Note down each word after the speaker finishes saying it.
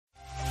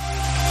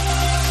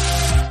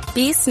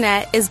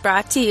BeastNet is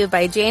brought to you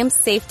by James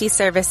Safety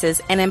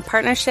Services and in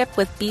partnership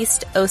with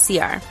Beast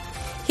OCR.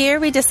 Here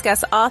we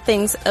discuss all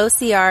things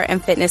OCR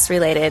and fitness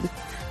related,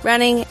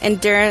 running,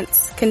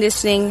 endurance,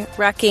 conditioning,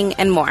 rucking,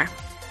 and more.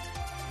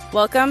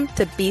 Welcome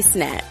to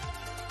BeastNet.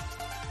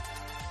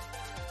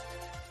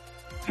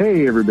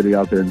 Hey everybody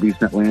out there in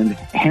BeastNet land,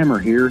 Hammer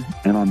here,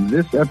 and on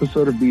this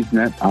episode of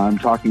BeastNet, I'm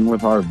talking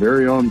with our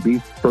very own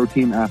Beast Pro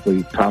Team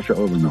athlete, Tasha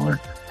Overmiller.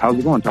 How's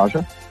it going,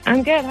 Tasha?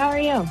 I'm good. How are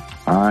you?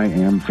 I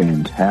am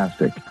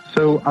fantastic.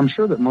 So I'm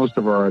sure that most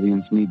of our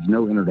audience needs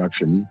no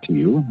introduction to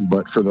you,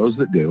 but for those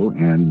that do,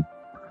 and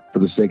for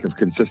the sake of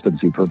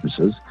consistency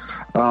purposes,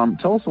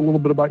 tell us a little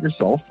bit about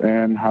yourself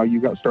and how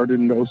you got started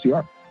into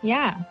OCR.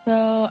 Yeah,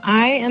 so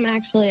I am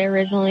actually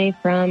originally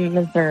from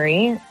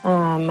Missouri.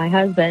 My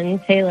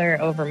husband, Taylor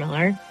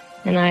Overmiller,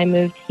 and I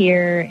moved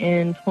here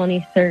in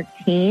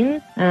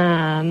 2013,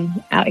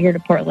 out here to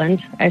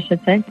Portland, I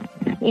should say.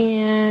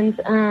 And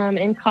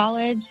in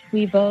college,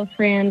 we both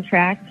ran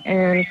track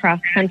and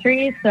cross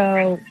country,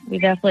 so we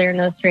definitely are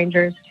no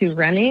strangers to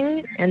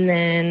running. And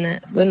then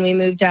when we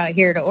moved out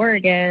here to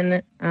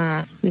Oregon,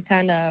 we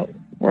kind of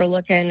were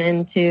looking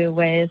into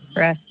ways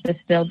for us to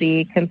still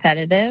be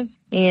competitive.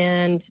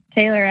 And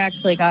Taylor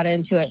actually got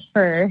into it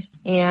first,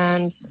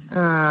 and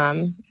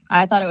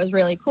I thought it was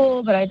really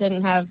cool, but I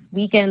didn't have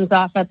weekends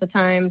off at the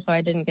time, so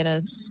I didn't get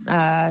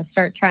to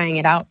start trying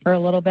it out for a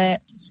little bit.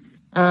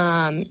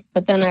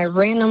 But then I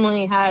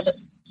randomly had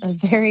a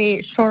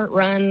very short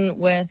run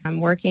with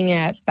working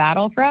at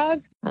Battle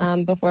Frog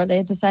before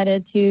they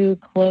decided to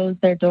close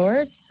their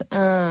doors.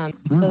 So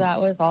that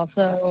was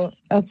also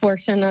a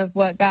portion of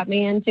what got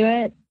me into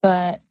it.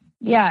 But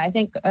yeah, I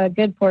think a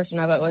good portion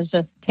of it was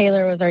just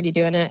Taylor was already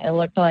doing it. It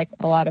looked like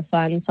a lot of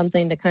fun,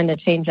 something to kind of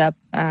change up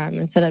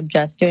instead of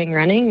just doing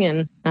running.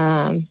 And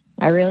I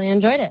really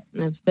enjoyed it.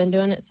 And I've been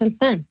doing it since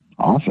then.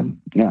 Awesome.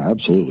 Yeah,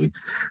 absolutely.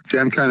 See,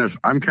 I'm kind of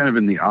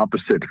in the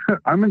opposite.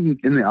 I'm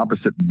in the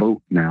opposite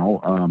boat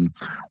now.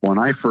 When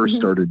I first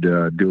started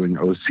doing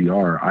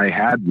OCR, I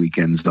had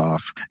weekends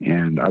off,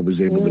 and I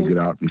was able to get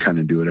out and kind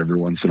of do it every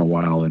once in a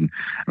while, and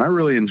I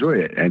really enjoy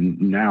it.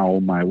 And now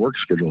my work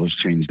schedule has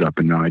changed up,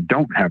 and now I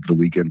don't have the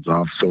weekends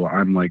off, so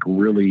I'm like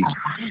really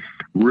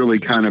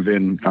kind of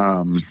in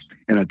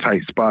a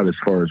tight spot as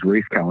far as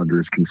race calendar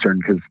is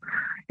concerned, because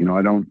you know,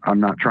 I'm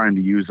not trying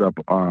to use up,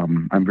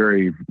 I'm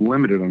very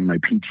limited on my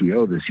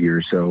PTO this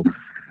year. So,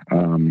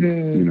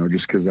 you know,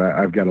 just cause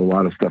I've got a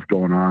lot of stuff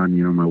going on,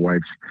 you know, my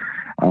wife's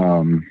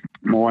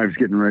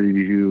getting ready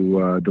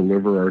to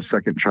deliver our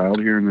second child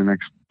here in the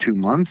next 2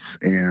 months,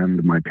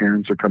 and my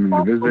parents are coming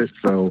to visit.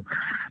 So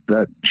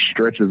that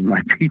stretches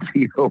my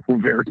PTO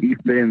very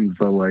thin.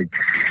 So like,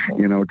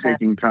 you know,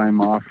 taking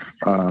time off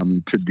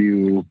to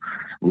do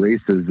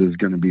races is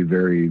going to be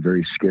very,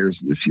 very scarce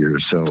this year.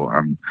 So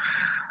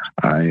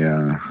I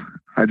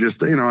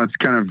just, you know, it's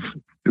kind of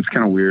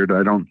weird.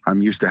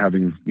 I'm used to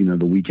having, you know,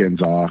 the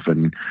weekends off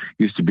and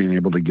used to being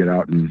able to get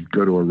out and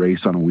go to a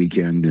race on a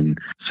weekend. And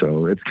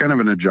so it's kind of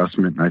an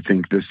adjustment. I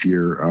think this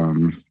year,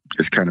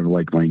 is kind of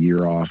like my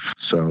year off.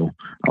 So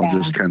I'll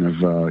just kind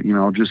of, you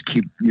know, I'll just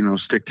keep, you know,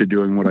 stick to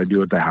doing what I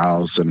do at the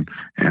house and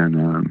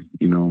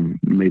you know,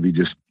 maybe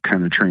just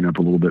kind of train up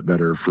a little bit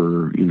better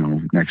for, you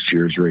know, next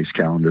year's race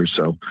calendar.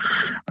 So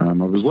I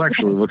was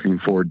actually looking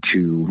forward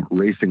to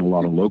racing a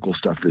lot of local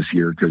stuff this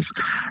year, because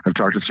I've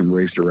talked to some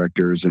race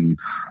directors, and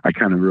I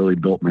kind of really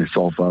built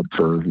myself up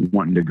for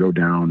wanting to go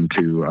down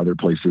to other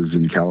places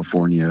in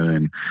California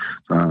and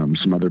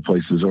some other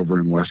places over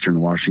in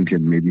Western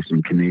Washington, maybe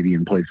some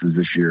Canadian places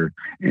this year.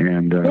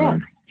 And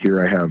here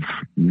I have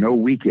no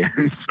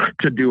weekends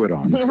to do it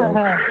on. So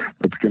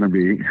it's going to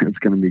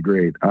be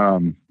great. Yeah,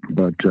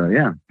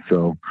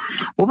 so,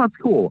 well, that's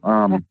cool.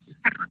 How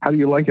do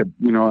you like it?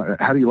 You know,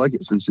 how do you like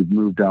it since you've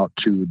moved out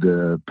to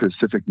the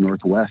Pacific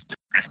Northwest?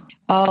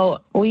 Oh,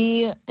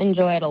 we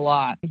enjoy it a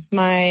lot.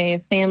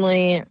 My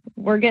family,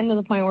 we're getting to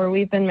the point where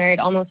we've been married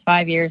almost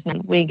 5 years,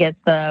 and we get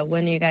the,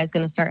 when are you guys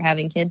going to start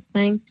having kids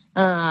thing?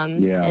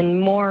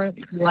 And more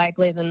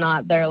likely than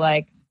not, they're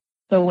like,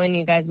 so when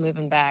you guys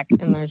moving back?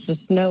 And there's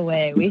just no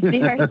way we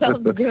see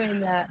ourselves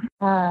doing that,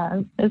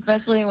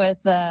 especially with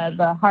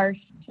the harsh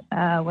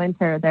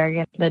winter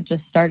that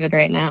just started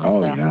right now.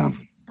 Oh, so. Yeah.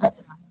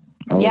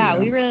 Yeah,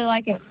 we really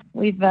like it.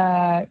 We've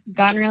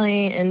gotten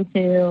really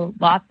into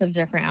lots of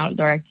different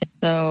outdoor activities.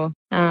 So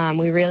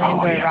we really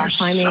enjoy rock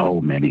climbing. So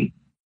many.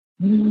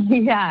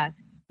 Yeah.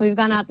 We've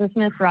gone out to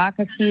Smith Rock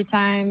a few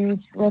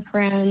times with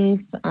friends.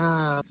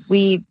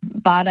 We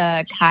bought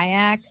a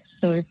kayak,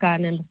 so we've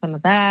gotten into some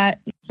of that.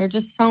 There are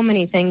just so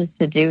many things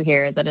to do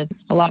here that it's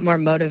a lot more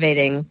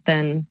motivating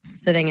than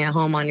sitting at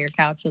home on your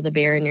couch with a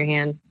beer in your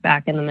hand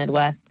back in the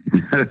Midwest.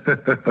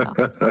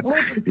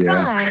 Which is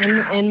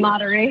fine in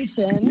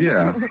moderation.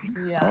 Yeah.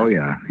 Oh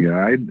yeah.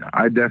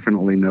 I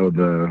definitely know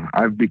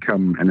I've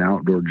become an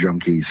outdoor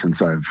junkie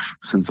since I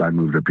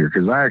moved up here,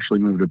 because I actually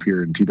moved up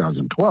here in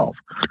 2012,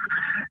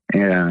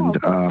 and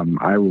I'm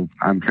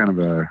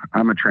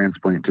a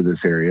transplant to this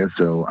area.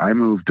 So I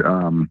moved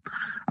from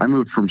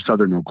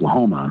Southern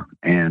Oklahoma,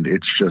 and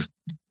it's just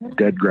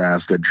dead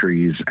grass, dead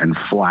trees, and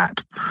flat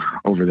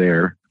over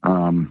there.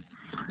 And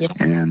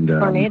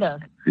tornado.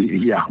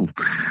 Yeah.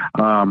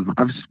 I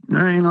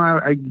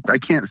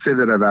can't say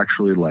that I've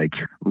actually like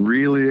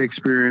really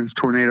experienced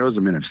tornadoes.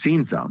 I mean, I've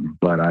seen some,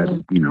 but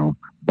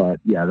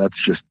but yeah, that's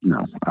just,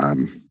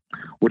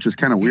 which is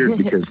kind of weird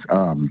because,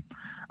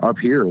 up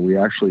here, we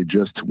actually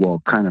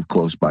kind of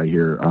close by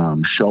here,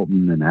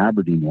 Shelton and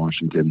Aberdeen,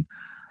 Washington,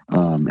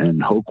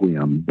 and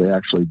Hoquiam, they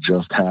actually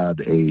just had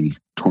a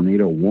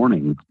tornado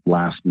warning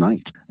last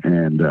night.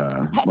 And,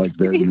 like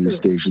their news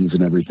stations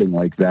and everything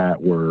like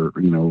that were,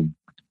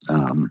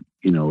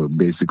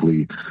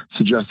 basically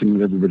suggesting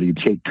that everybody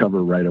take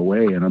cover right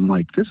away. And I'm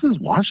like, this is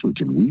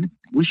Washington.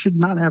 We should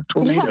not have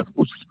tornadoes.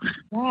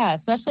 Yeah,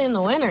 especially in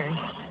the winter.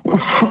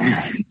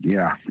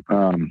 Yeah.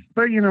 But,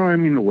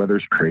 the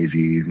weather's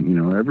crazy.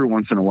 Every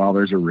once in a while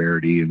there's a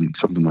rarity and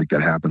something like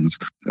that happens.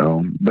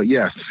 So, but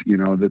yes,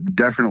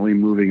 definitely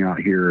moving out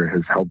here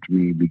has helped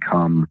me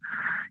become,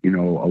 a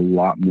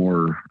lot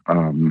more,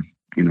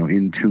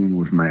 in tune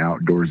with my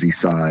outdoorsy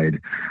side.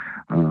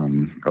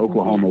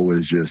 Oklahoma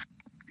was just,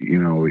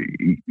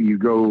 you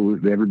go,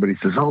 everybody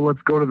says, oh,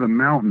 let's go to the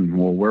mountain.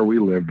 Well, where we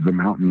lived, the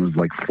mountain was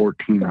like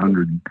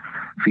 1,400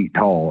 feet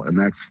tall, and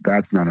that's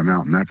not a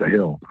mountain, that's a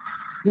hill.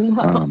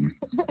 No.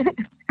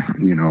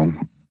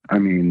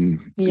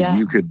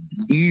 You could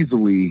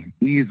easily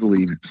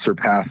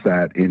surpass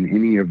that in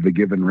any of the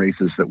given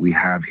races that we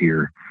have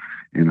here,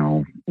 in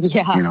our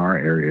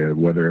area,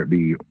 whether it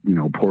be,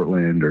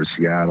 Portland or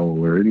Seattle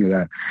or any of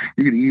that.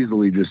 You could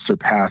easily just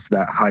surpass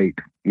that height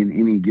in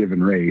any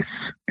given race,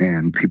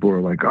 and people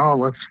are like, oh,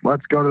 let's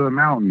go to the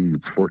mountain.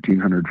 It's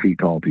 1,400 feet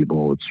tall,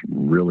 people. It's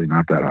really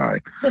not that high.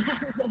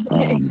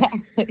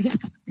 Exactly.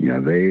 Yeah,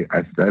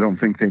 I don't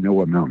think they know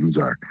what mountains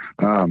are.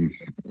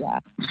 Yeah.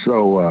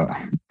 So,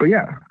 but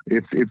yeah,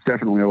 it's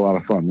definitely a lot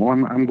of fun. Well,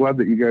 I'm glad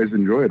that you guys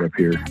enjoy it up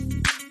here.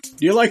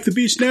 Do you like the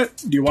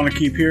BeastNet? Do you want to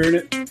keep hearing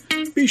it?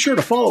 Be sure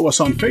to follow us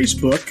on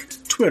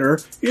Facebook, Twitter,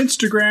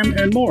 Instagram,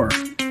 and more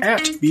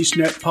at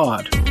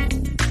BeastNetPod.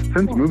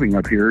 Since moving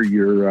up here,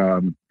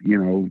 you're,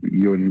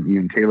 you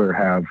and Taylor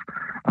have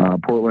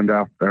Portland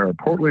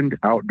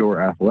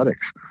Outdoor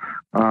Athletics.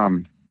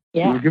 Can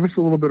you give us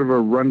a little bit of a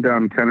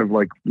rundown, kind of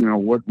like,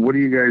 what do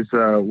you guys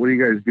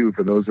do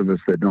for those of us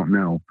that don't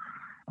know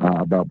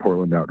about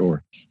Portland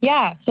Outdoor?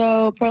 Yeah,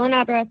 so Portland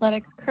Outdoor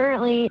Athletics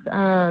currently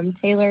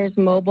Taylor's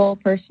mobile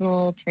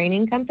personal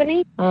training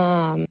company.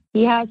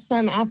 He has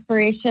some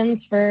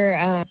aspirations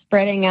for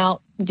spreading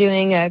out,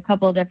 doing a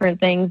couple of different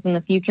things in the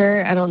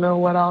future. I don't know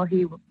what all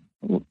he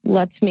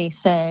lets me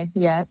say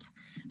yet.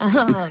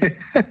 But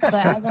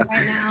as of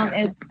right now,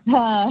 it's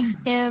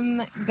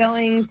him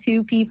going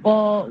to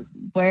people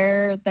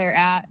where they're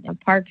at,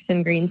 parks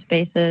and green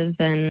spaces,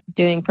 and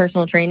doing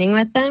personal training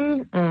with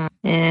them,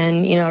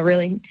 and,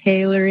 really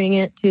tailoring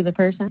it to the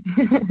person.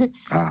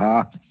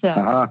 I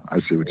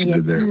see what you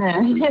did there.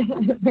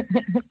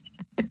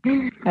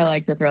 I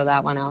like to throw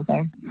that one out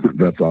there.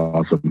 That's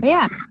awesome.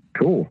 Yeah.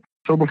 Cool.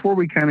 So before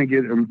we kind of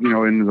get,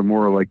 into the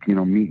more like,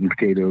 meat and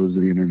potatoes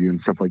of the interview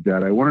and stuff like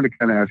that, I wanted to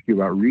kind of ask you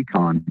about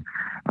Recon,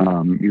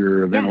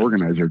 your event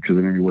organizer, because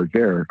I know you work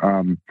there.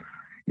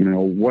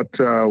 What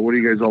are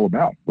you guys all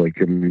about? Like,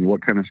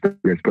 what kind of stuff are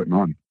you guys putting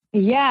on?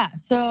 Yeah,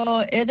 so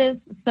it is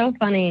so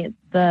funny.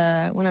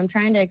 When I'm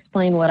trying to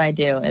explain what I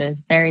do, it is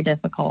very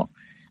difficult.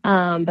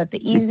 But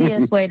the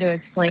easiest way to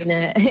explain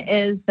it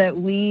is that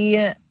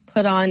we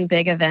put on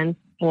big events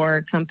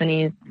for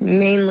companies,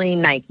 mainly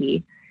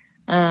Nike.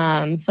 So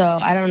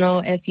I don't know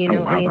if you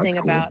know anything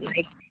about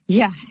Nike.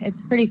 Yeah, it's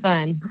pretty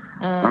fun.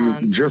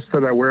 Just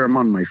that I wear them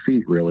on my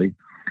feet, really.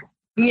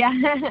 Yeah.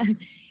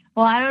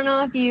 Well, I don't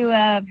know if you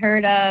have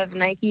heard of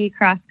Nike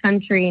Cross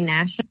Country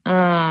National.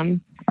 I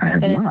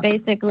have but not.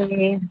 It's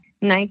basically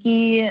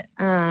Nike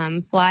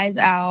flies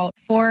out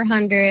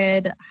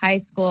 400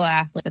 high school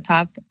athletes, the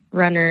top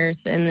runners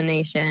in the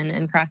nation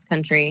in cross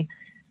country,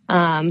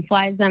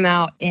 flies them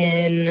out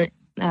in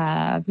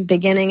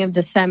beginning of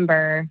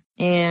December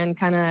and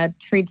kind of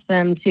treats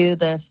them to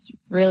this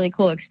really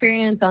cool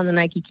experience on the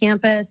Nike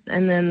campus.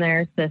 And then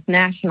there's this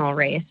national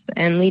race.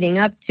 And leading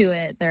up to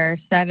it, there are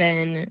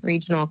 7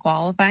 regional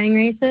qualifying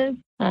races.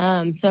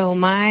 So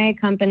my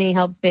company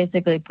helps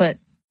basically put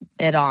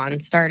it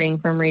on, starting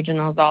from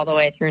regionals all the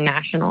way through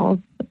nationals.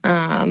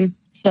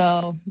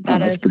 So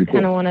that is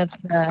kind of one of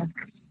the,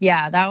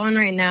 that one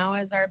right now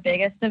is our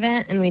biggest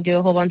event. And we do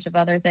a whole bunch of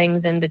other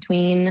things in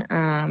between.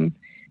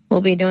 We'll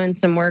be doing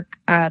some work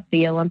at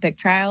the Olympic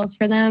trials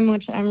for them,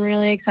 which I'm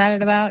really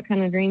excited about.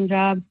 Kind of dream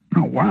job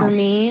for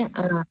me.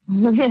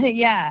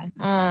 Yeah.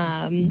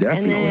 Definitely.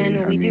 And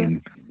then we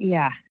do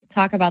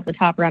talk about the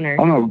top runners.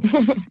 Oh, no.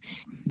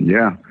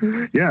 Yeah.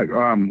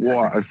 Yeah.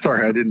 Well,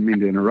 sorry, I didn't mean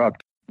to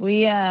interrupt.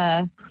 We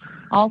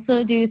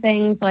also do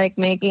things like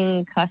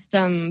making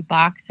custom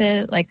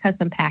boxes, like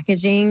custom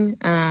packaging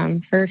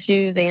for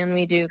shoes, and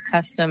we do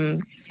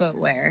custom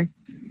footwear.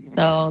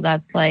 So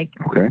that's like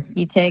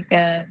you take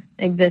a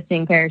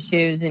existing pair of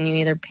shoes and you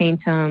either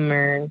paint them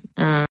or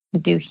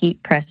do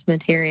heat press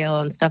material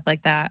and stuff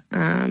like that.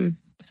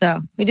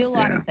 So we do a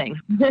lot of things.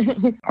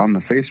 On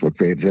the Facebook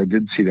page, I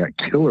did see that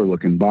killer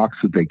looking box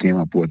that they came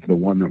up with, the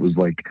one that was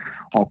like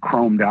all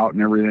chromed out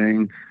and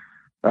everything.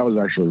 That was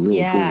actually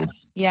really cool.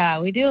 Yeah,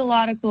 we do a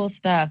lot of cool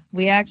stuff.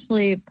 We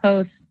actually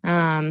post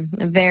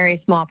a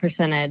very small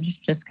percentage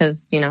just because,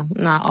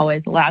 not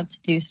always allowed to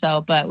do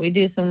so, but we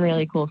do some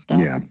really cool stuff.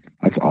 Yeah,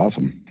 that's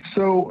awesome.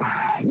 So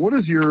what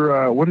does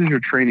your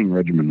training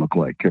regimen look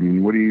like? I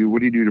mean, what do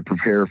you do to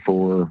prepare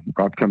for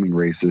upcoming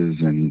races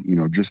and,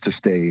 just to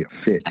stay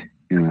fit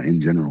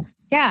in general?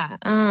 Yeah.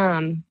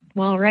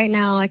 Well, right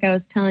now, like I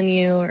was telling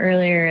you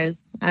earlier, is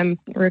I'm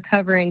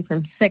recovering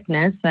from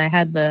sickness. I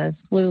had the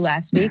flu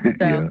last week,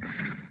 so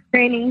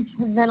training's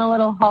been a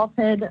little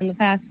halted in the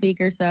past week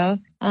or so.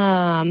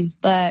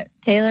 But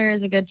Taylor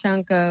is a good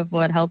chunk of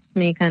what helps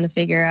me kind of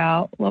figure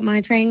out what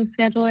my training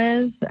schedule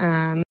is.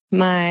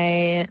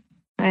 I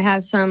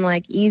have some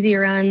like easy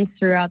runs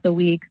throughout the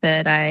week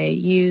that I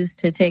use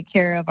to take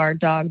care of our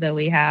dog that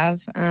we have.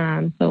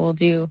 So we'll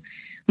do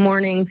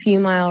morning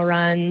few mile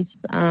runs,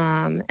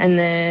 and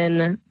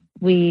then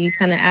we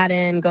kind of add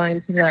in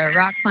going to the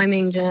rock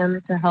climbing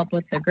gym to help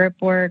with the grip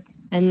work,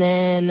 and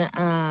then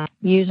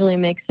usually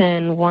mix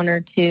in one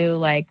or two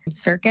like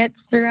circuits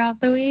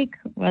throughout the week,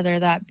 whether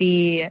that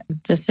be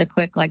just a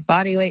quick like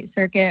body weight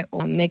circuit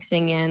or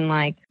mixing in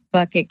like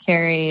bucket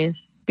carries,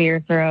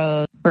 spear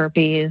throws,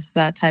 burpees,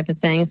 that type of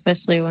thing,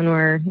 especially when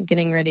we're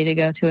getting ready to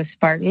go to a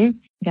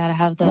Spartan. Got to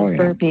have those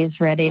burpees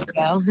ready to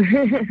go.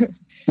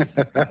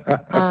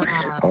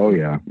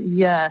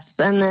 Yes.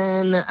 And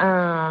then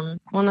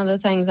one of the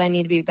things I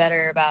need to be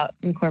better about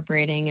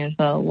incorporating is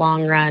a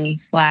long run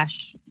 /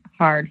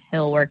 hard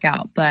hill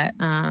workout. But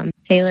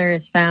Taylor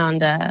has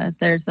found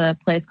there's a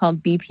place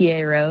called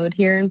BPA Road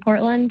here in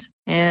Portland,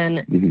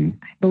 and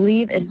I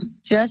believe it's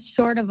just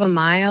short of a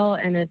mile,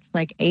 and it's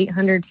like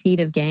 800 feet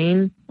of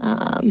gain.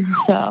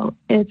 So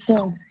it's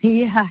a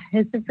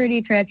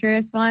pretty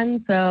treacherous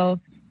one. So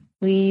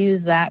we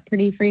use that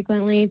pretty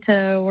frequently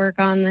to work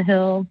on the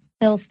hill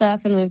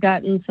stuff, and we've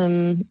gotten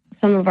some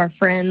of our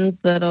friends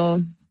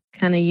that'll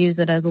kind of use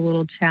it as a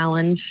little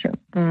challenge,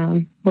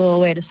 little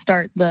way to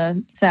start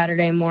the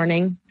Saturday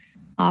morning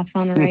off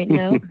on the right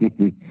note.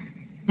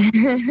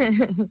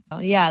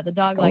 The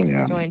dog likes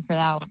to join for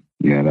that one.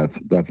 Yeah,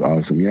 that's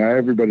awesome. Yeah,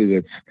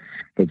 everybody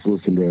that's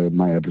listened to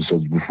my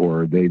episodes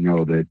before, they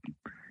know that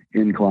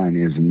incline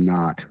is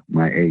not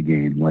my A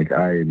game. Like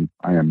I'm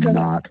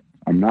not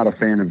a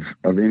fan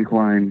of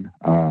incline.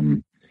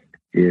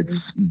 It's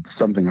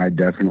something I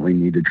definitely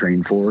need to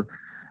train for.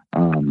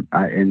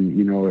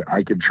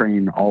 I could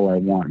train all I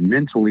want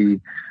mentally.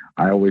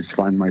 I always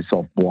find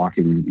myself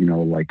blocking,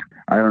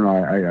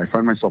 I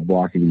find myself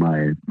blocking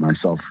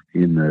myself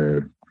in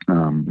the,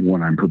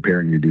 when I'm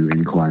preparing to do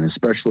incline,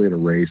 especially at a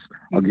race.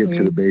 I'll get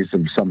to the base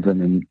of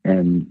something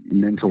and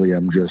mentally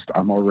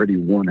I'm already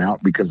worn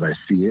out because I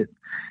see it,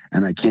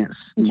 and I can't,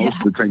 most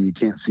of the time you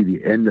can't see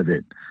the end of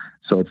it.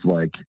 So it's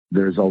like,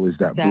 there's always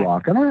that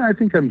block. And I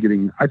think I'm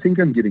getting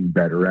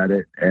better at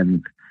it.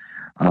 And,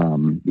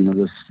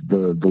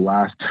 the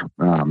last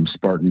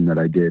Spartan that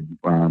I did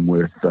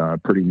with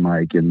Pretty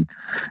Mike and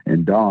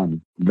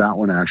Dawn, that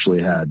one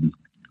actually had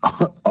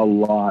a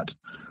lot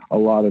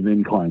of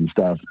incline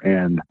stuff.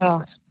 And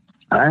I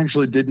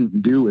actually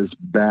didn't do as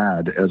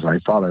bad as I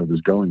thought I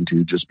was going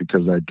to, just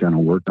because I'd kind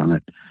of worked on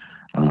it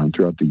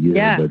throughout the year.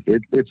 Yeah. But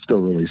it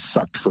still really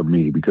sucked for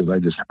me because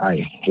I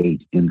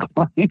hate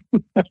incline.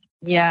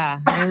 Yeah,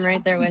 I'm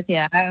right there with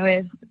you. I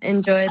always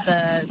enjoyed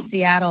the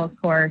Seattle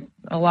course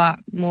a lot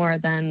more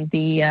than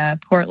the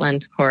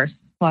Portland course,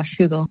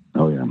 Washougal.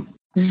 Oh yeah.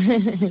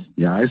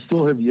 Yeah, I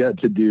still have yet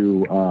to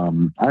do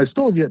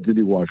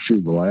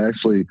Washougal. I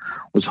actually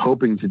was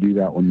hoping to do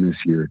that one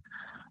this year.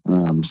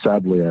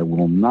 Sadly, I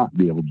will not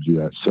be able to do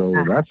that. So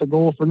that's a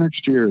goal for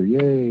next year.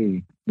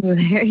 Yay. Well,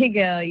 there you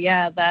go.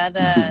 Yeah,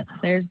 that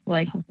there's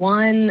like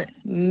one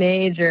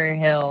major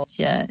hill,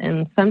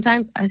 and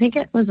sometimes I think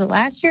it was the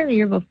last year or the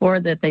year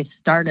before that they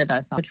started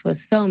us, which was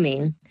so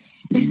mean.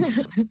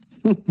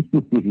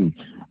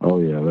 Oh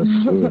yeah, that's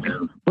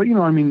true. But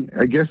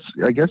I guess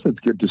it's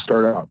good to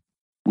start out,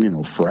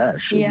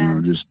 fresh.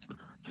 Yeah. Just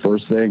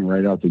first thing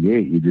right out the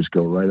gate, you just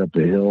go right up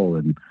the hill,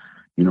 and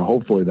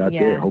hopefully that's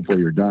it. Hopefully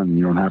you're done.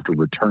 You don't have to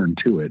return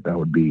to it. That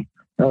would be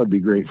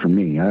great for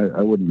me.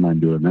 I wouldn't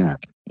mind doing that.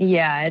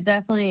 Yeah, it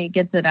definitely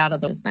gets it out of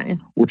those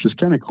nights. Which is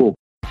kind of cool.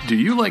 Do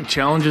you like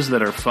challenges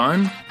that are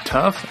fun,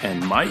 tough,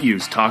 and might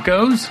use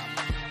tacos?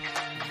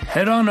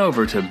 Head on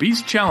over to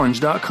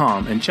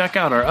beastchallenge.com and check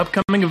out our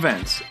upcoming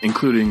events,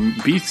 including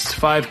Beasts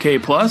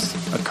 5K Plus,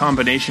 a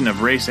combination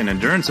of race and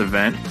endurance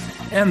event,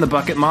 and the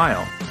Bucket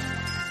Mile.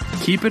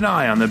 Keep an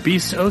eye on the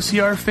Beasts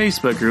OCR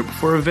Facebook group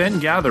for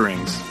event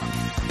gatherings.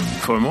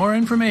 For more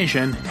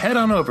information, head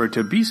on over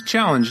to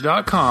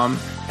beastchallenge.com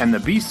and the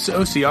Beasts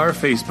OCR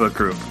Facebook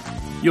group.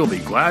 You'll be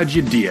glad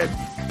you did.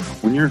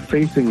 When you're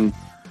facing,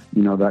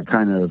 that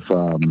kind of,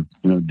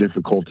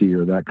 difficulty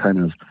or that kind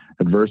of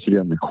adversity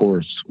on the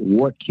course,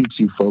 what keeps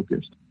you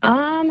focused?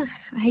 I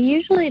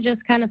usually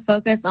just kind of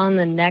focus on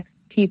the next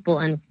people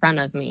in front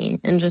of me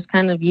and just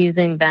kind of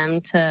using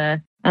them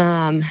to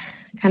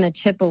kind of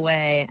chip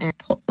away and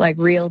like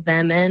reel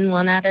them in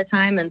one at a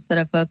time instead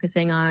of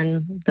focusing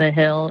on the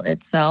hill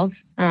itself.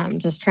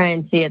 Just try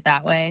and see it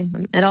that way.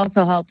 It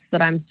also helps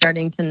that I'm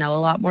starting to know a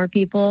lot more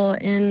people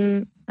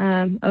in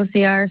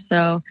OCR.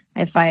 So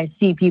if I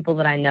see people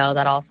that I know,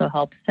 that also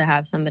helps to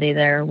have somebody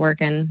there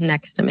working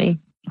next to me.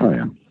 Oh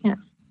yeah. Yeah.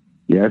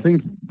 Yeah. I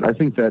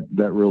think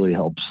that really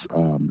helps.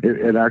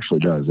 It actually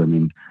does. I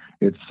mean,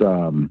 it's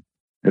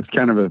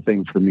kind of a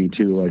thing for me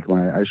too. Like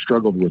when I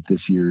struggled with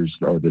this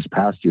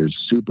past year's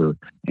super,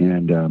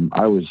 and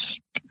it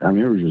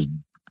was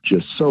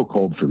just so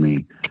cold for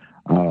me.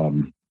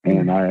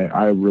 And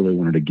I really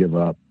wanted to give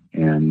up,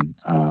 and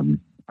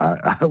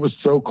I was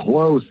so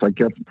close. I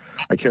kept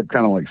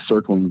kind of like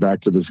circling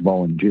back to this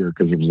volunteer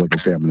because it was like,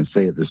 okay, I'm going to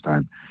say it this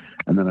time,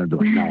 and then I'd be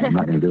like, no, I'm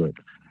not going to do it,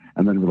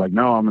 and then be like,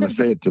 no, I'm going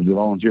to say it to the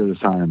volunteer this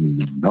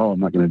time. No, I'm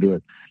not going to do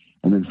it.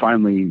 And then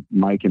finally,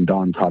 Mike and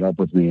Dawn caught up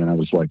with me, and I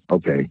was like,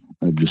 okay,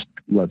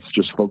 let's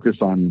just focus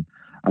on.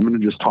 I'm going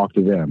to just talk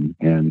to them,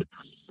 and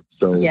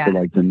so for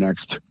like the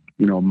next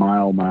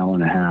mile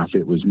and a half,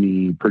 it was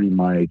me, Pretty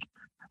Mike,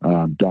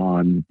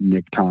 Dawn,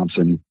 Nick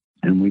Thompson,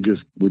 and we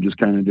just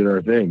kind of did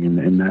our thing,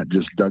 and that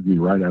just dug me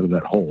right out of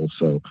that hole.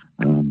 So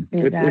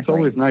exactly. It's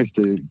always nice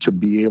to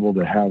be able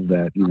to have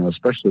that,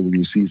 especially when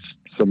you see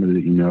somebody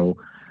that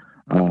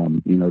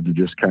to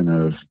just kind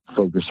of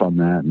focus on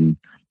that and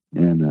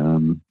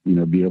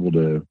be able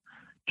to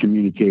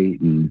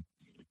communicate, and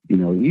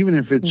even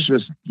if it's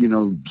just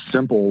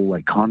simple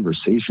like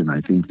conversation.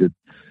 I think that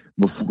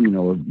before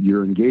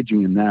you're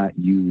engaging in that,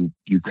 you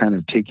kind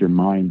of take your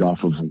mind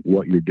off of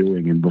what you're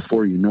doing, and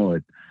before you know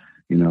it,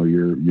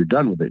 you're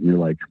done with it, and you're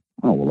like,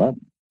 oh well,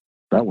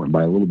 that went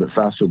by a little bit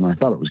faster than I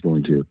thought it was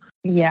going to.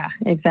 Yeah,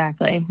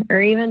 exactly.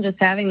 Or even just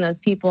having those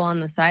people on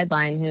the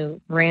sideline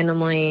who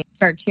randomly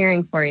start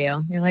cheering for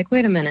you. You're like,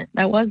 wait a minute,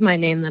 that was my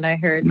name that I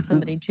heard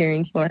somebody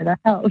cheering for. That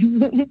helps.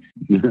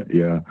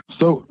 Yeah.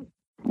 So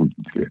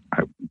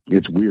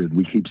it's weird.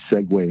 We keep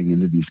segueing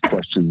into these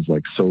questions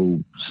like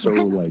so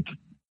like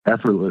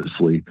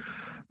effortlessly,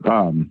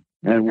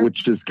 and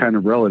which is kind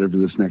of relative to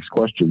this next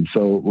question.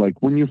 So like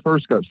when you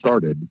first got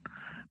started,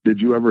 did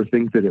you ever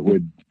think that it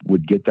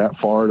would get that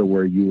far to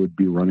where you would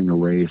be running a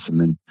race and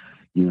then,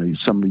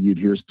 you'd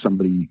hear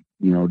somebody,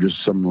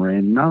 just some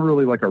not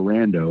really like a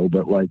rando,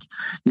 but like,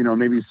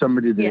 maybe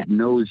somebody that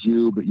knows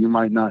you, but you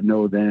might not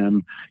know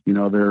them,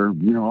 they're,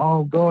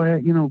 oh, go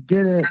ahead,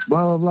 get it,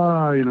 blah, blah,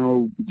 blah.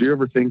 Do you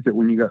ever think that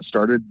when you got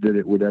started that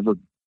it would ever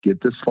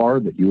get this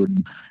far, that you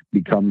would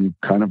become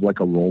kind of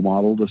like a role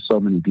model to so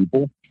many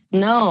people?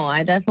 No,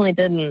 I definitely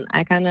didn't.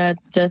 I kind of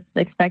just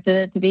expected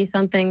it to be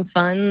something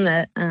fun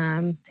that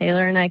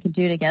Taylor and I could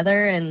do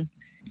together, and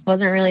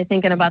wasn't really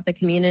thinking about the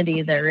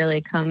community that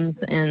really comes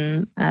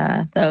in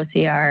the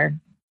OCR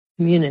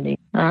community.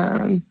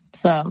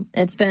 So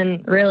it's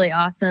been really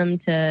awesome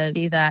to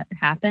see that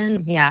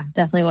happen. Yeah,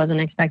 definitely wasn't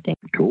expecting.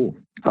 Cool.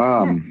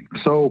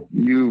 So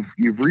you've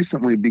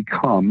recently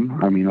become,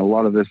 a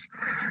lot of this,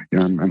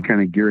 I'm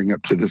kind of gearing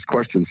up to this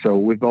question. So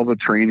with all the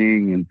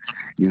training and,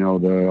 all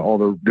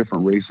the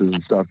different races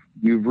and stuff,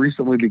 you've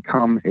recently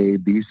become a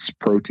Beast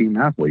Pro Team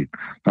athlete.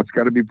 That's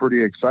got to be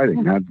pretty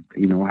exciting. How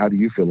do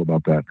you feel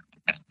about that?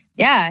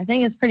 Yeah, I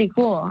think it's pretty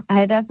cool.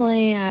 I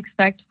definitely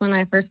expect when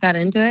I first got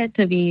into it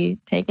to be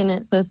taking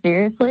it so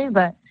seriously,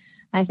 but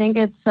I think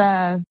it's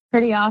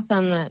pretty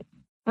awesome that,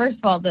 first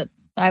of all, that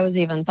I was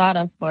even thought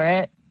of for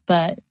it.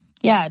 But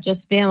yeah,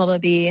 just being able to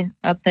be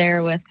up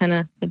there with kind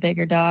of the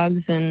bigger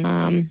dogs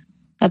and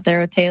up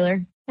there with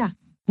Taylor. Yeah.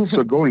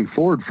 So going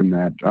forward from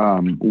that,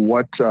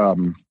 what,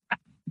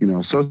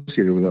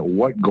 associated with it,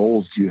 what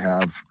goals do you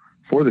have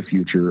for the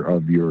future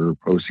of your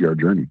OCR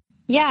journey?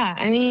 Yeah,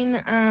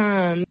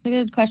 it's a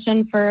good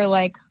question for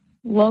like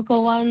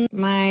local ones.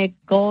 My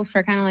goals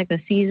for kind of like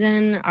the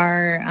season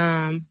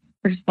are,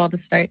 first of all, to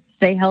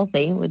stay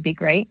healthy would be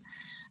great.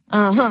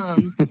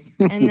 And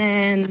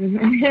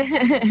then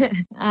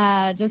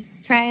just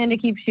trying to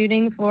keep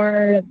shooting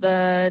for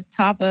the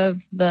top of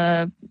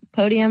the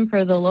podium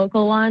for the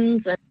local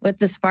ones. With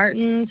the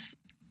Spartans,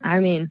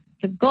 the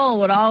goal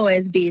would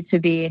always be to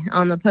be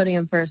on the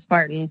podium for a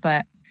Spartan,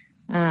 but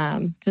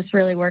just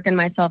really working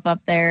myself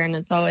up there, and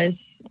it's always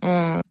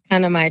kind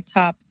of my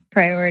top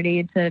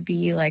priority to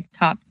be like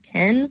top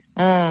 10,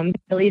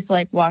 at least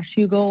like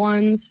Washougal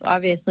ones.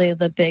 Obviously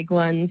the big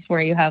ones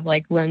where you have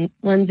like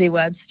Lindsay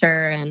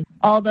Webster and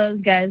all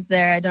those guys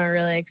there, I don't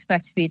really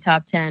expect to be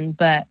top 10,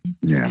 but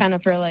kind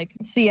of for like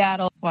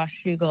Seattle,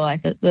 Washougal, I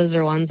think those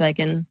are ones I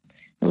can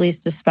at least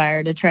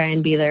aspire to try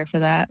and be there for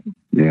that.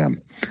 Yeah.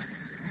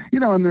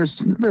 And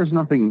there's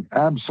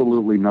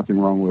absolutely nothing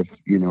wrong with,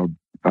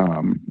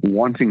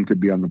 wanting to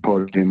be on the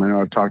podium. I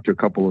know I've talked to a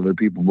couple other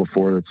people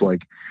before that's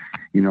like,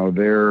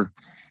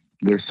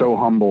 they're so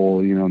humble,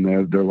 and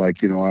they're like,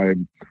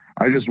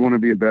 I just want to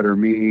be a better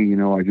me.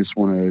 I just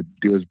want to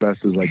do as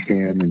best as I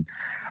can. And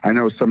I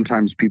know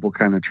sometimes people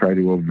kind of try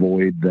to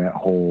avoid that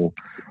whole,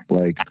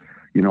 like,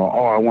 I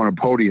want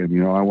a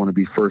podium, I want to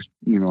be first,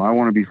 I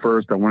want to be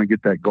first. I want to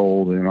get that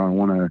gold, and I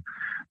want to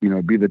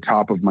be the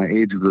top of my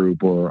age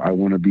group, or I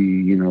want to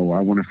be,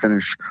 I want to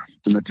finish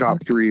in the top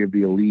 3 of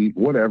the elite,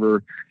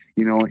 whatever,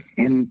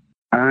 and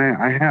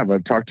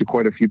I've talked to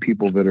quite a few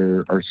people that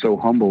are so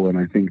humble, and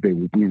I think they,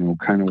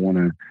 kind of want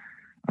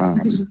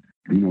to,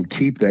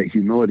 keep that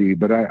humility.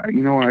 But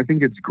I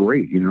think it's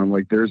great,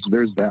 like there's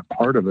that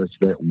part of us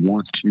that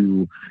wants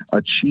to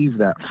achieve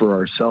that for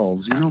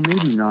ourselves,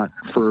 maybe not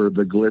for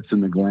the glitz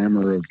and the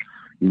glamour of,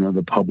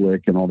 the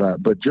public and all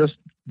that, but just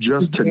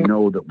to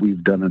know that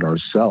we've done it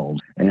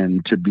ourselves,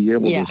 and to be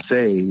able to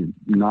say,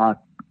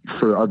 not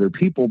for other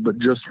people, but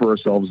just for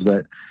ourselves,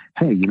 that,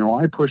 hey,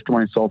 I pushed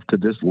myself to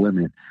this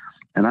limit,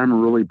 and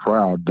I'm really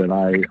proud that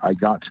I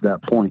got to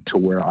that point to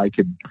where I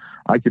could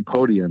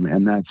podium.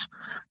 And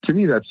to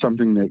me, that's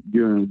something that,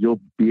 you'll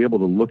be able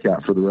to look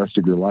at for the rest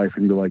of your life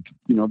and be like,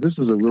 this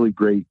is a really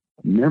great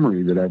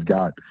memory that I've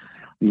got.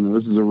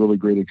 This is a really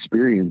great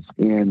experience.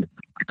 And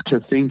to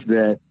think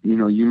that,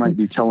 you might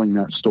be telling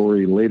that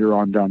story later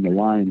on down the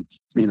line,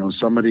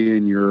 somebody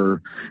in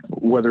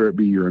whether it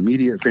be your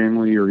immediate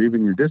family or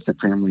even your distant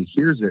family,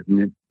 hears it, and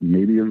it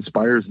maybe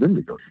inspires them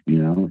to go,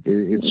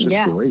 it's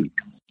just great.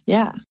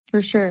 Yeah,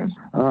 for sure.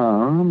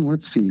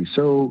 Let's see.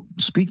 So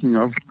speaking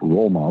of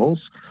role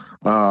models,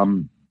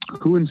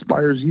 who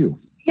inspires you?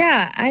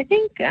 Yeah, I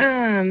think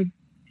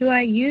who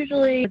I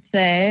usually would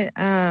say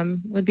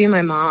would be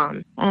my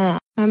mom.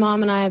 My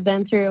mom and I have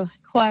been through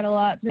quite a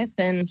lot with,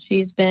 and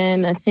she's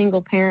been a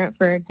single parent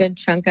for a good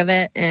chunk of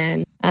it,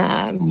 and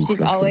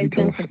she's always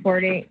been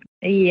supporting.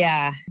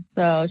 Yeah,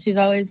 so she's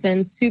always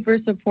been super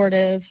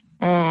supportive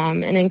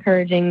and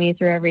encouraging me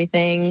through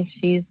everything.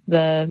 She's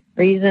the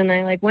reason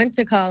I went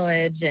to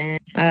college and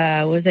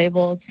was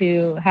able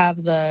to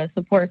have the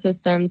support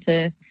system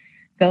to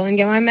go and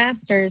get my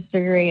master's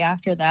degree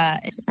after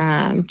that.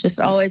 Just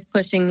always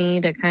pushing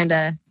me to kind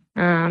of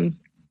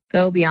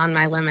go beyond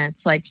my limits.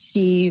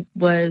 She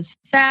was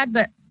sad,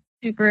 but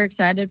super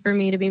excited for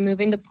me to be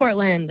moving to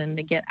Portland and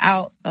to get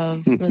out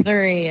of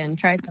Missouri and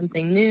try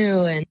something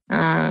new.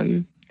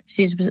 And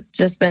she's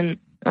just been,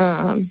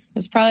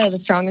 it's probably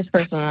the strongest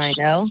person I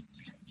know.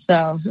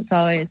 So it's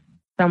always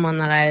someone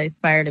that I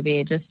aspire to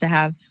be, just to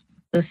have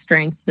the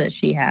strength that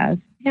she has.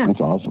 Yeah.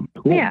 That's awesome.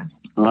 Cool. Yeah.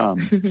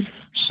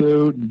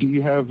 So do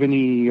you have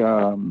any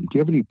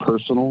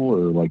personal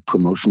or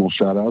promotional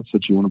shout outs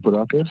that you want to put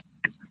out there?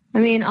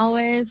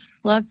 Always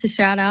love to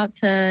shout out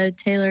to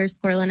Taylor's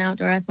Portland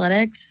Outdoor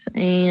Athletics,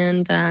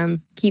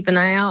 and keep an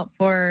eye out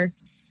for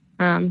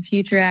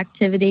future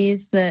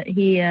activities that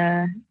he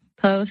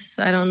posts.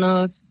 I don't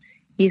know if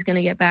he's going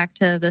to get back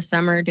to the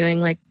summer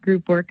doing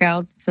group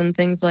workouts and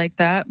things like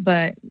that,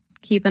 but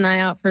keep an eye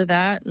out for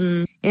that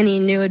and any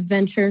new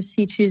adventures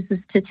he chooses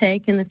to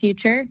take in the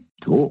future.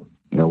 Cool.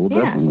 Yeah, we'll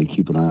definitely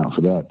keep an eye out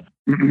for that.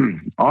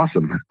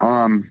 Awesome.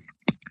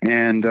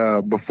 And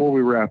before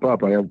we wrap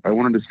up, I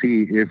wanted to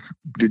see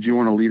did you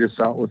want to lead us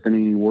out with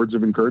any words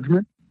of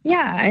encouragement?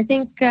 Yeah, I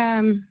think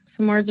some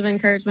words of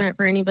encouragement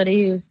for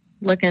anybody who's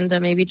looking to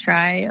maybe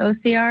try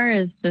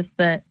OCR is just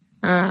that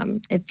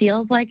it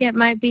feels like it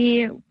might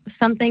be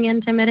something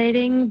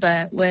intimidating,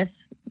 but with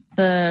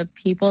the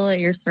people that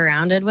you're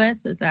surrounded with,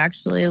 it's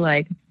actually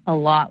a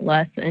lot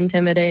less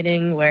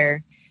intimidating,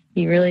 where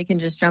you really can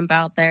just jump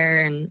out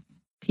there and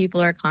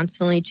people are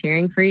constantly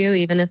cheering for you,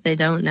 even if they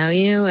don't know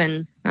you.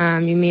 And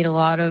you meet a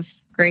lot of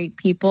great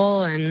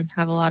people and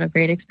have a lot of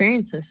great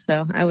experiences.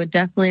 So I would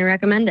definitely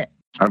recommend it.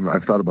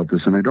 I've thought about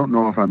this, and I don't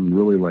know if I'm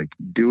really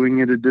doing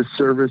it a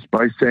disservice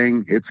by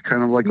saying it's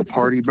kind of like a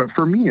party, but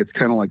for me, it's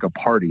kind of like a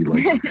party,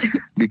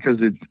 because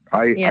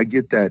I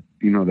get that,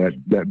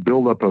 that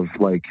buildup of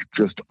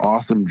just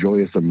awesome,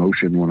 joyous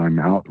emotion when I'm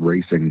out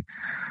racing,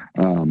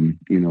 and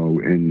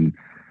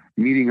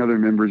meeting other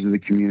members of the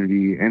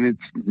community. And it's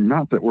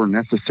not that we're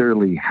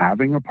necessarily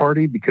having a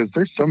party, because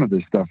there's some of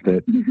this stuff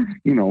that,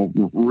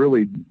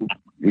 really,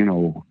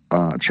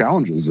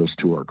 challenges us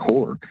to our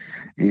core.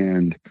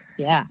 And,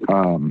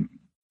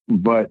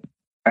 but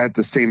at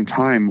the same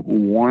time,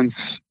 once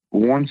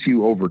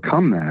you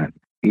overcome that,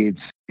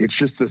 it's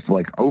just this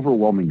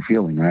overwhelming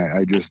feeling.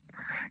 I just,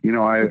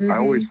 I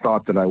always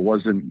thought that I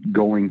wasn't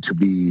going to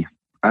be,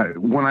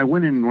 when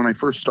I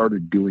first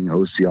started doing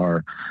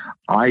OCR,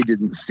 I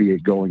didn't see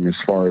it going as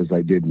far as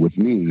I did with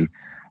me.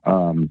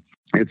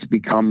 It's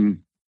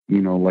become,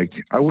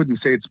 I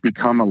wouldn't say it's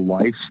become a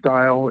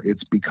lifestyle.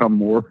 It's become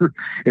more,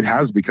 it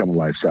has become a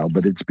lifestyle,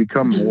 but it's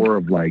become more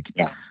of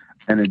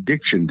an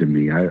addiction to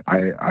me.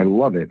 I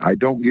love it. I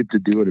don't get to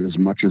do it as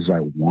much as I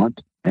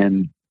want.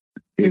 And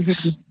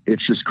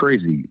it's just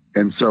crazy.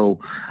 And so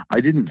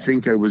I didn't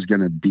think I was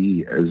going to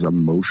be as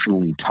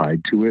emotionally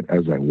tied to it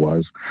as I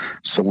was.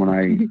 So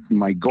when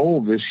my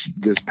goal this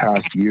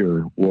past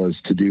year was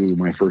to do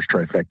my first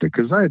trifecta,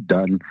 because I had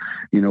done,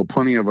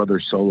 plenty of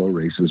other solo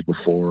races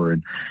before,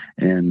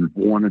 and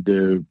wanted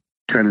to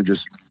kind of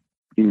just,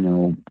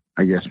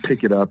 I guess,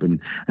 pick it up and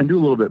do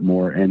a little bit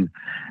more. And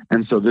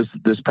so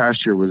this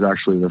past year was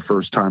actually the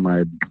first time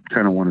I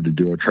kind of wanted to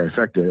do a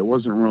trifecta. It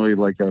wasn't really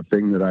a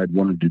thing that I'd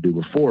wanted to do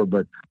before,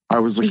 but I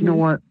was like, you know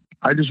what?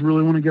 I just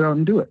really want to get out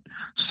and do it.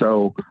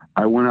 So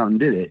I went out and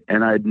did it,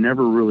 and I'd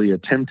never really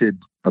attempted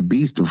a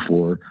beast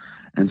before.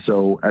 And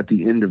so at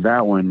the end of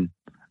that one,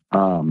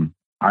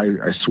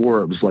 I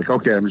swore it was like,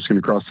 okay, I'm just going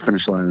to cross the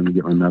finish line and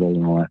get my medal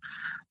and all that.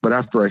 But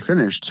after I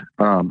finished,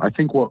 I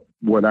think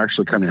what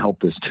actually kind of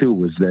helped this too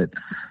was that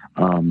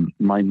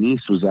my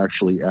niece was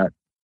actually at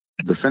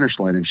the finish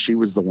line, and she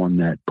was the one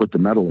that put the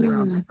medal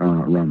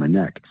around my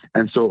neck.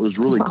 And so it was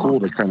really cool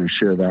to kind of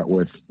share that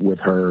with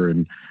her.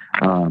 And,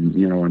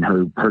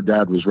 and her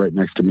dad was right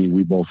next to me.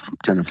 We both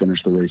kind of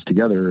finished the race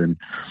together. And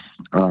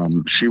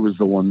she was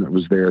the one that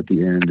was there at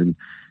the end and,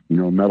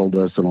 medaled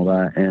us and all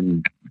that.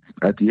 And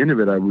at the end of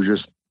it, I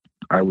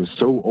was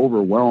so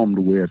overwhelmed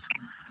with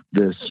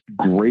this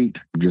great,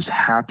 just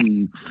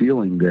happy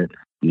feeling that,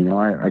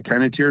 I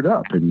kind of teared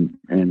up and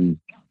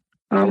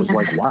I was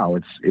like, wow,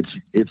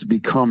 it's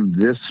become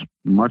this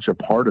much a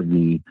part of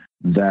me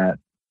that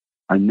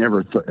I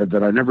never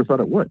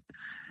thought it would.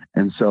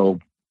 And so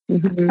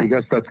I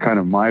guess that's kind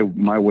of my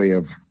way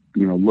of,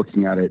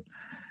 looking at it,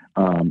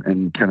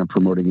 and kind of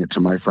promoting it to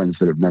my friends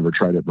that have never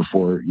tried it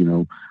before.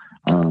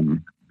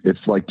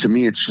 It's like, to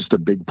me, it's just a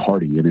big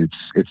party, and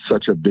it's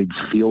such a big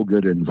feel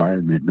good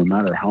environment, no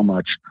matter how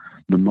much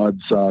the mud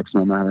sucks,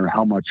 no matter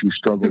how much you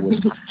struggle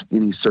with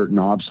any certain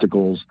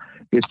obstacles.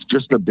 It's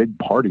just a big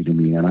party to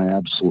me, and I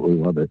absolutely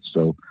love it.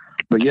 So,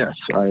 but yes,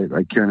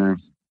 I kind of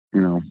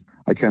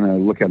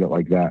look at it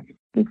like that.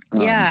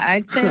 Yeah,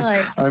 I'd say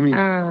like, I mean,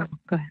 go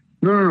ahead.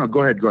 No,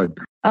 go ahead.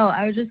 Oh,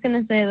 I was just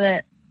going to say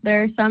that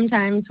there are some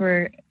times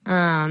where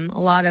a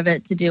lot of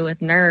it to do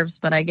with nerves,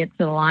 but I get to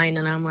the line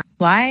and I'm like,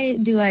 why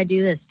do I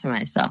do this to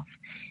myself?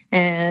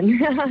 And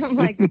I'm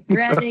like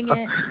dreading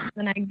it.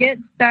 Then I get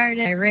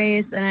started, I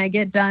race, and I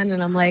get done,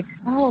 and I'm like,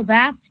 oh,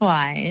 that's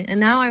why. And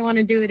now I want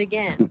to do it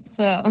again.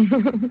 So,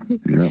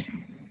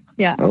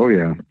 yeah. Oh,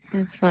 yeah.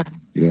 It's fun.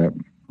 Yeah.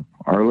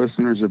 Our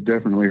listeners have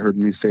definitely heard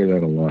me say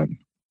that a lot.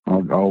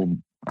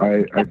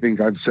 I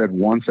think I've said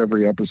once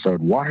every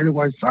episode, why do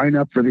I sign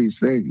up for these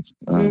things?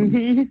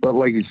 But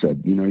like you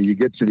said, you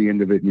get to the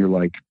end of it and you're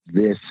like,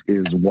 this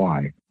is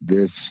why.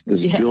 This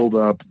build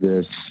up,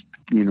 this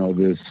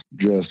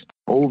just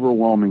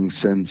overwhelming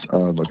sense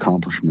of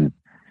accomplishment.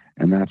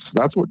 And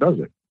that's what does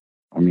it.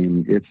 I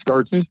mean, it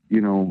starts,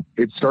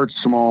 it starts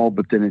small,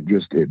 but then it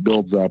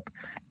builds up,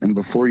 and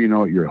before you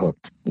know it, you're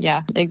hooked.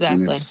 Yeah,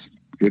 exactly.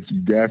 It's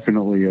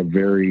definitely a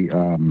very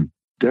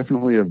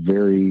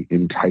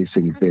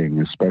enticing thing,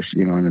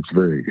 especially, and it's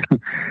very,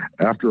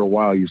 after a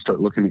while you start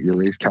looking at your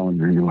race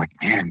calendar and you're like,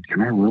 man,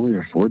 can I really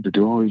afford to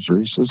do all these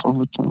races all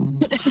the time?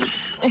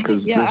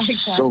 Because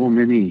so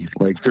many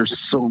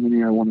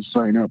I want to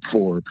sign up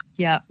for.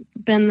 Yeah,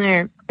 been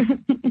there.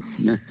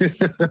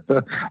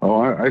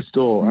 Oh,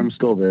 I'm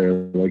still there.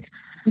 Like,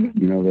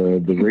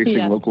 the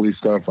racing locally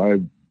stuff, I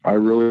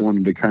really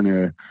wanted to kind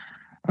of,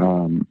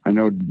 I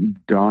know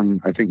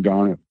I think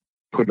Don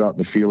put out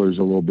the feelers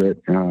a little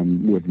bit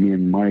with me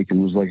and Mike,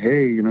 and was like,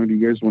 hey, do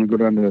you guys want to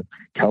go down to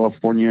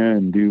California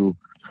and do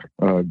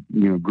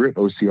Grit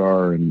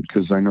OCR? And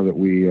because I know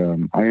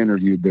that I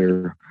interviewed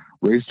their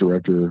race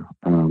director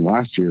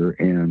last year,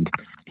 and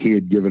he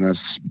had given us,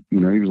 he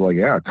was like,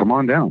 yeah, come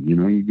on down, you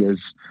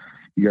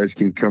guys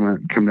can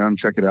come down and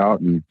check it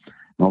out and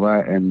all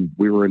that. And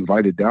we were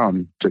invited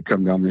down to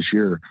come down this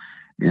year.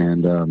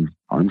 And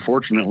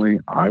unfortunately,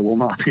 I will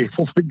not be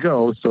able to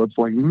go. So it's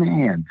like,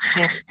 man,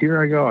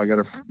 here I go. I got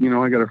a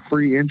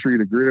free entry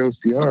to Grit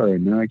OCR,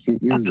 and now I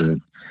can't use it.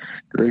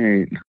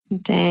 Great.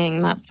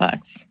 Dang, that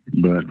sucks.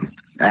 But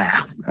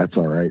that's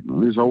all right.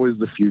 There's always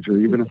the future.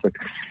 Even if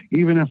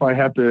I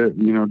have to,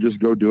 just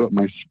go do it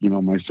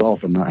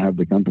myself and not have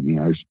the company,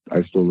 I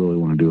still really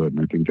want to do it.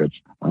 And I think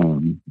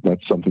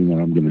that's something that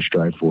I'm going to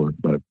strive for.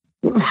 But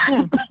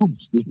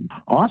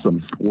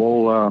awesome.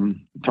 Well,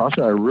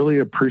 Tasha, I really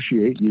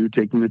appreciate you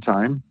taking the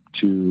time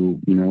to,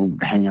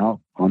 hang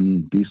out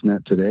on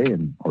BeastNet today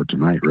or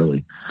tonight,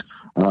 really.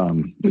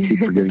 I keep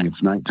forgetting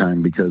it's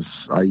nighttime because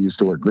I used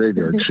to work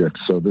graveyard shifts.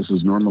 So this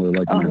is normally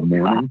like in the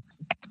morning.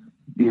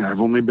 Yeah, I've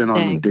only been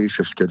on the day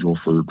shift schedule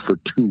for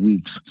 2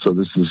 weeks. So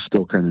this is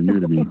still kind of new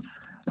to me.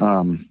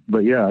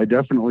 But yeah, I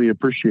definitely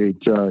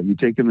appreciate you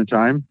taking the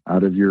time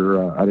out of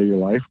your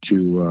life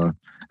to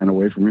and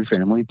away from your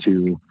family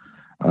to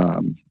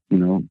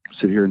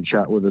sit here and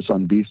chat with us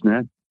on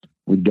BeastNet.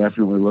 We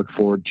definitely look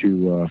forward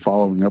to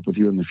following up with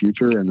you in the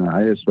future. And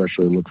I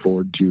especially look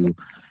forward to,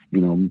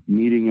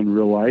 meeting in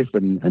real life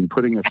and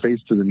putting a face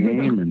to the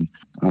name. And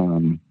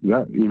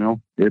that,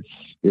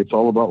 it's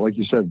all about, like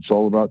you said, it's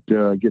all about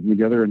getting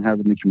together and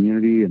having the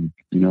community. And,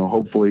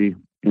 hopefully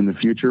in the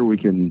future we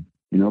can,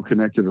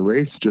 connect at a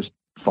race, just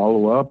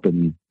follow up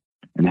and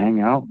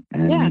hang out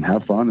and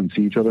have fun and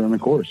see each other on the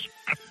course.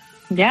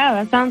 Yeah,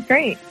 that sounds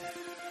great.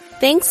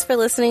 Thanks for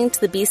listening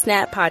to the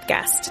BeastNet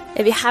podcast.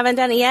 If you haven't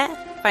done it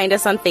yet, find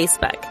us on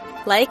Facebook.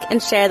 Like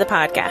and share the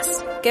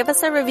podcast. Give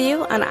us a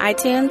review on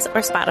iTunes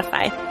or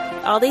Spotify.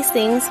 All these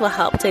things will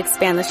help to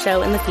expand the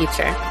show in the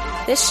future.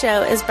 This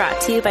show is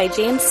brought to you by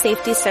James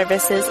Safety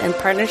Services in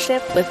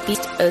partnership with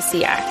Beast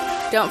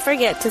OCR. Don't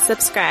forget to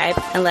subscribe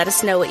and let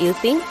us know what you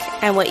think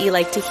and what you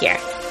like to hear.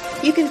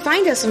 You can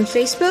find us on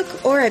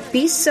Facebook or at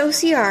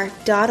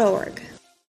beastsocr.org.